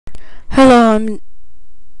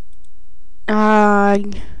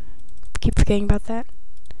Keep forgetting about that.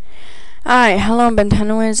 Alright, hello, I'm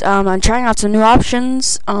BenTennoWiz. I'm trying out some new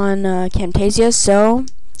options on Camtasia, so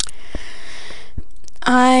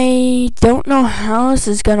I don't know how this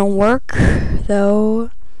is gonna work,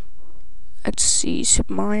 though. Let's see,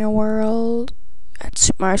 Super Mario World. That's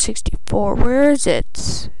Super Mario 64. Where is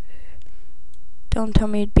it? Don't tell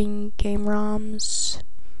me it's being game ROMs.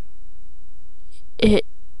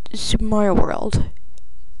 Super Mario World.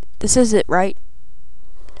 This is it, right?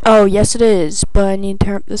 Oh, yes it is, but I need to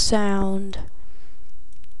turn up the sound.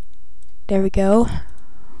 There we go.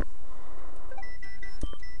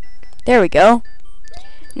 There we go.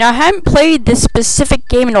 Now, I haven't played this specific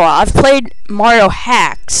game in a while. I've played Mario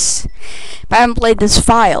Hacks, but I haven't played this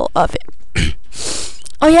file of it.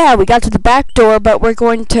 Oh yeah, we got to the back door, but we're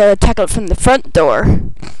going to tackle it from the front door.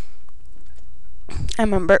 I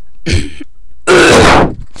remember.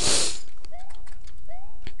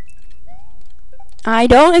 I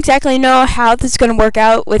don't exactly know how this is going to work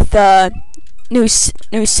out with the new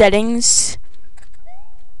settings.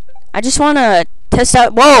 I just want to test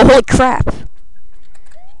out. Whoa, holy crap.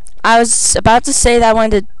 I was about to say that I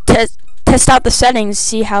wanted to test out the settings,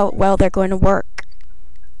 see how well they're going to work.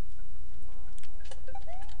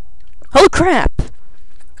 Holy crap.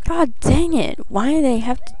 God dang it. Why do they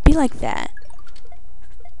have to be like that?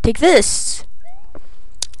 Take this.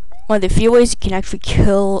 One of the few ways you can actually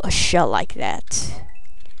kill a shell like that.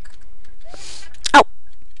 Ow!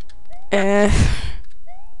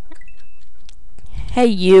 Hey,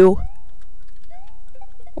 you.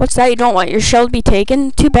 What's that? You don't want your shell to be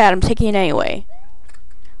taken? Too bad, I'm taking it anyway.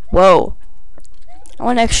 Whoa. I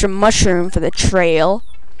want an extra mushroom for the trail.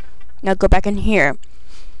 Now go back in here.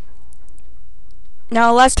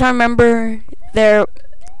 Now, last time, remember,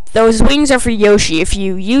 those wings are for Yoshi. If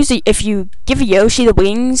you give Yoshi the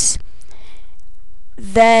wings,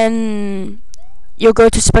 then you'll go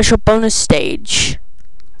to special bonus stage.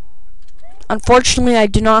 Unfortunately, I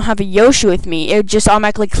do not have a Yoshi with me. It would just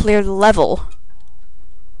automatically clear the level.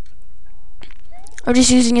 I'm just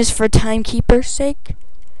using this for timekeeper's sake.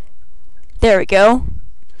 There we go.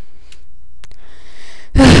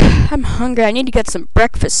 I'm hungry. I need to get some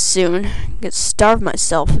breakfast soon. I'm gonna starve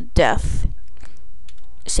myself to death.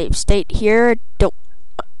 Save state here. Don't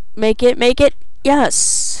make it. Make it.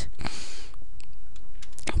 Yes.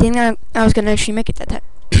 I think I was gonna actually make it that time.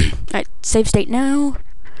 Alright, save state now.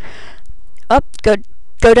 Up.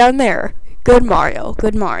 Go down there. Good Mario.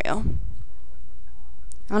 Good Mario.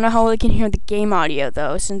 I don't know how well you can hear the game audio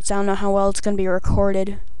though, since I don't know how well it's gonna be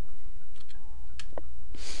recorded.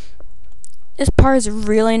 This part is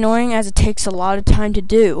really annoying as it takes a lot of time to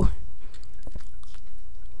do.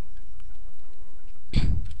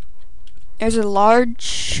 There's a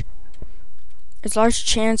large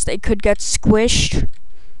chance they could get squished.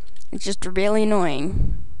 It's just really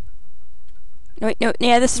annoying. No, wait, no,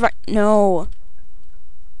 yeah, this is right. No.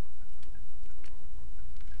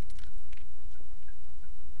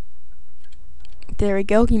 There we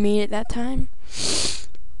go, he made it that time.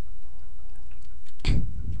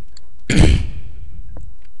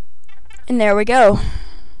 And there we go.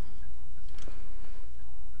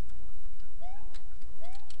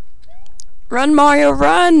 Run, Mario,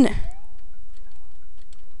 run!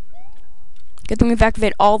 Good thing we've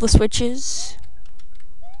activated all the switches.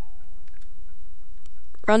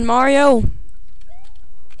 Run, Mario!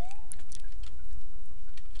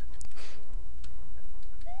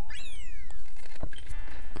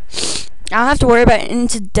 I don't have to worry about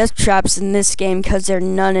into death traps in this game because there are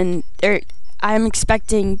none in there. I'm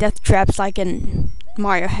expecting death traps like in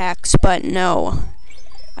Mario Hacks, but no.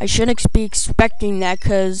 I shouldn't be expecting that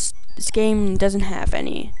because this game doesn't have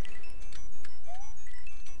any.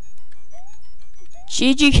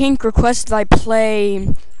 GG King requested that I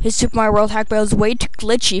play his Super Mario World hack, but it was way too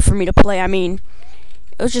glitchy for me to play. I mean,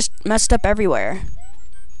 it was just messed up everywhere.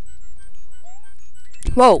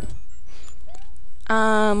 Whoa.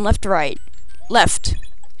 Left to right. Left.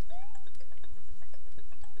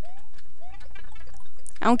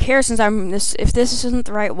 I don't care since if this isn't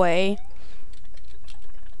the right way.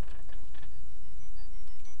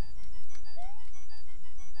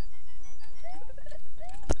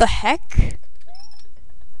 What the heck?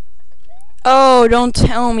 Oh, don't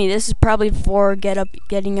tell me. This is probably for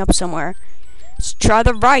getting up somewhere. Let's try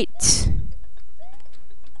the right.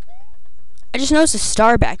 I just noticed a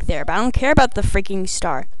star back there, but I don't care about the freaking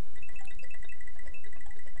star.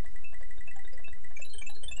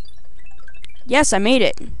 Yes, I made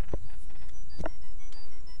it.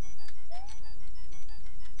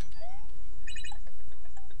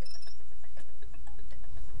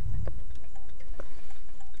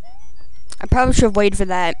 I probably should have waited for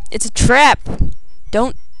that. It's a trap.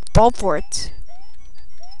 Don't fall for it.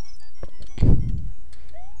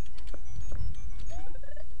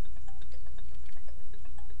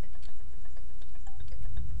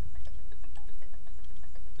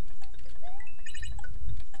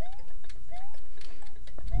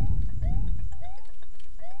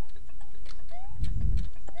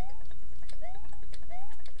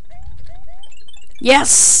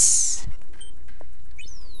 Yes!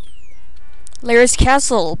 Lyra's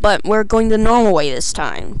castle, but we're going the normal way this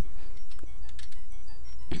time.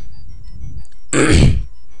 Got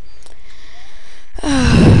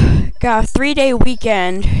a 3-day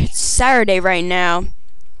weekend. It's Saturday right now. I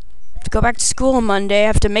have to go back to school on Monday. I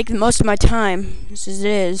have to make the most of my time. This is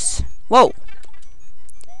it is. Whoa!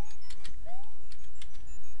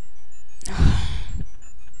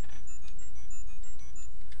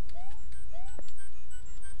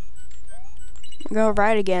 I'm gonna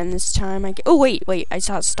ride again this time. Oh wait, I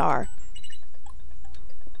saw a star.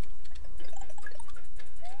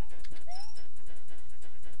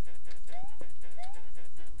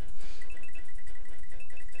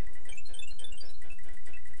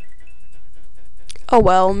 Oh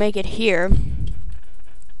well, make it here.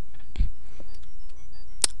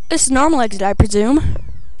 This is normal exit, I presume.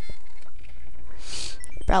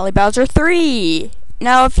 Rally Bowser 3!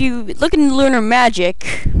 Now, if you look in Lunar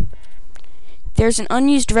Magic, there's an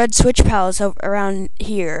unused red switch palace around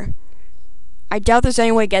here. I doubt there's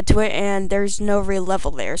any way to get to it, and there's no real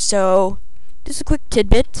level there, so just a quick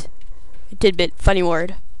tidbit. Tidbit, funny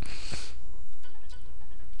word.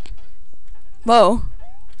 Whoa.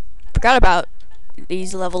 Forgot about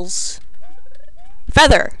these levels.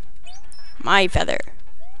 Feather! My feather.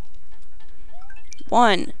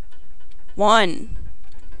 One. Whoa.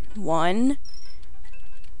 One.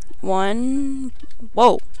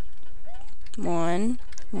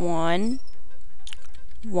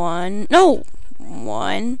 No!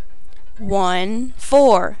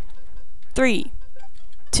 4, 3,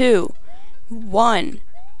 2, 1.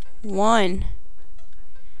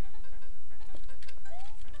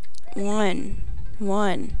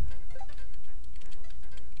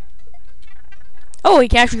 Oh, he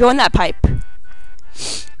can actually go in that pipe.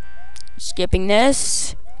 Skipping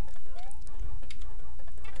this.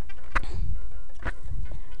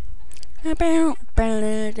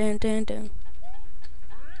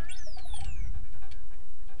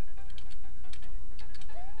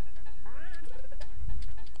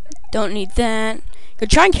 Don't need that. Go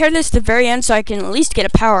try and carry this to the very end so I can at least get a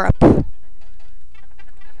power up.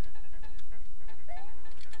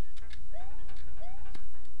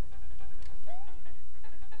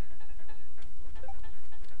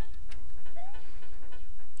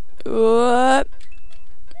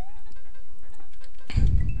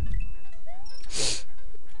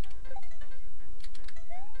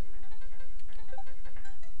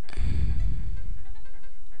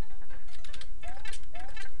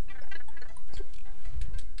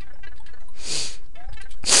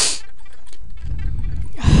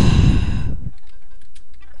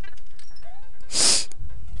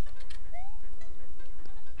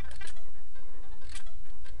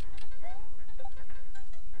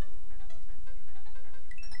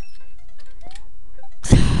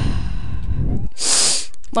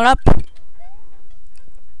 One up.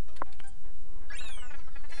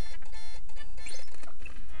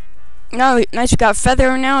 No, nice, we got a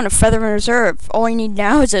feather now and a feather in reserve. All we need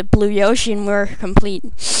now is a blue Yoshi and we're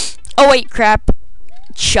complete. Oh wait, crap.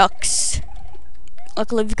 Chucks.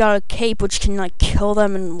 Luckily we've got a cape which can like kill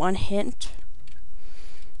them in one hit.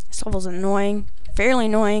 This level's annoying. Fairly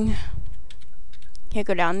annoying. Can't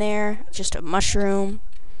go down there. Just a mushroom.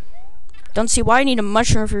 Don't see why I need a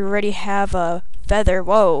mushroom if we already have a feather.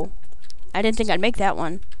 Whoa. I didn't think I'd make that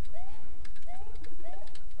one.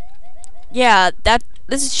 Yeah,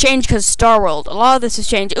 this has changed because Star World. A lot of this has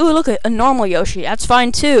changed. Ooh, look at a normal Yoshi. That's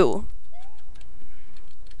fine too.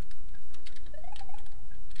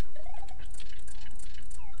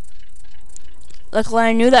 Luckily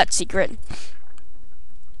I knew that secret.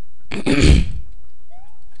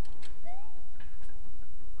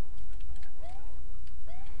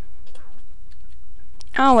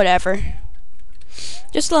 Oh, whatever.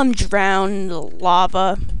 Just let him drown in the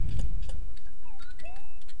lava.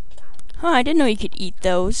 Huh, I didn't know you could eat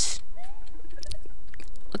those.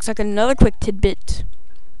 Looks like another quick tidbit.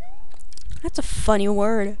 That's a funny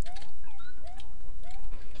word.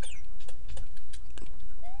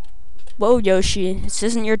 Whoa, Yoshi. This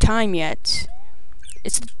isn't your time yet.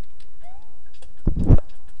 It's...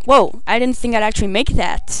 Whoa, I didn't think I'd actually make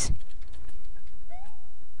that.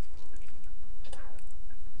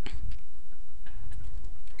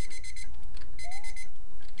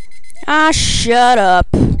 Ah, shut up.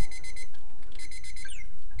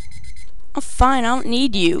 Oh, fine, I don't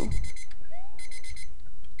need you.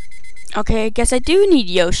 Okay, I guess I do need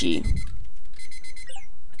Yoshi.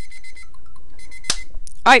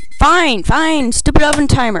 Alright, fine, stupid oven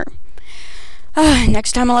timer.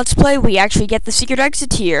 Next time on Let's Play, we actually get the secret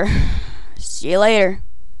exit here. See you later.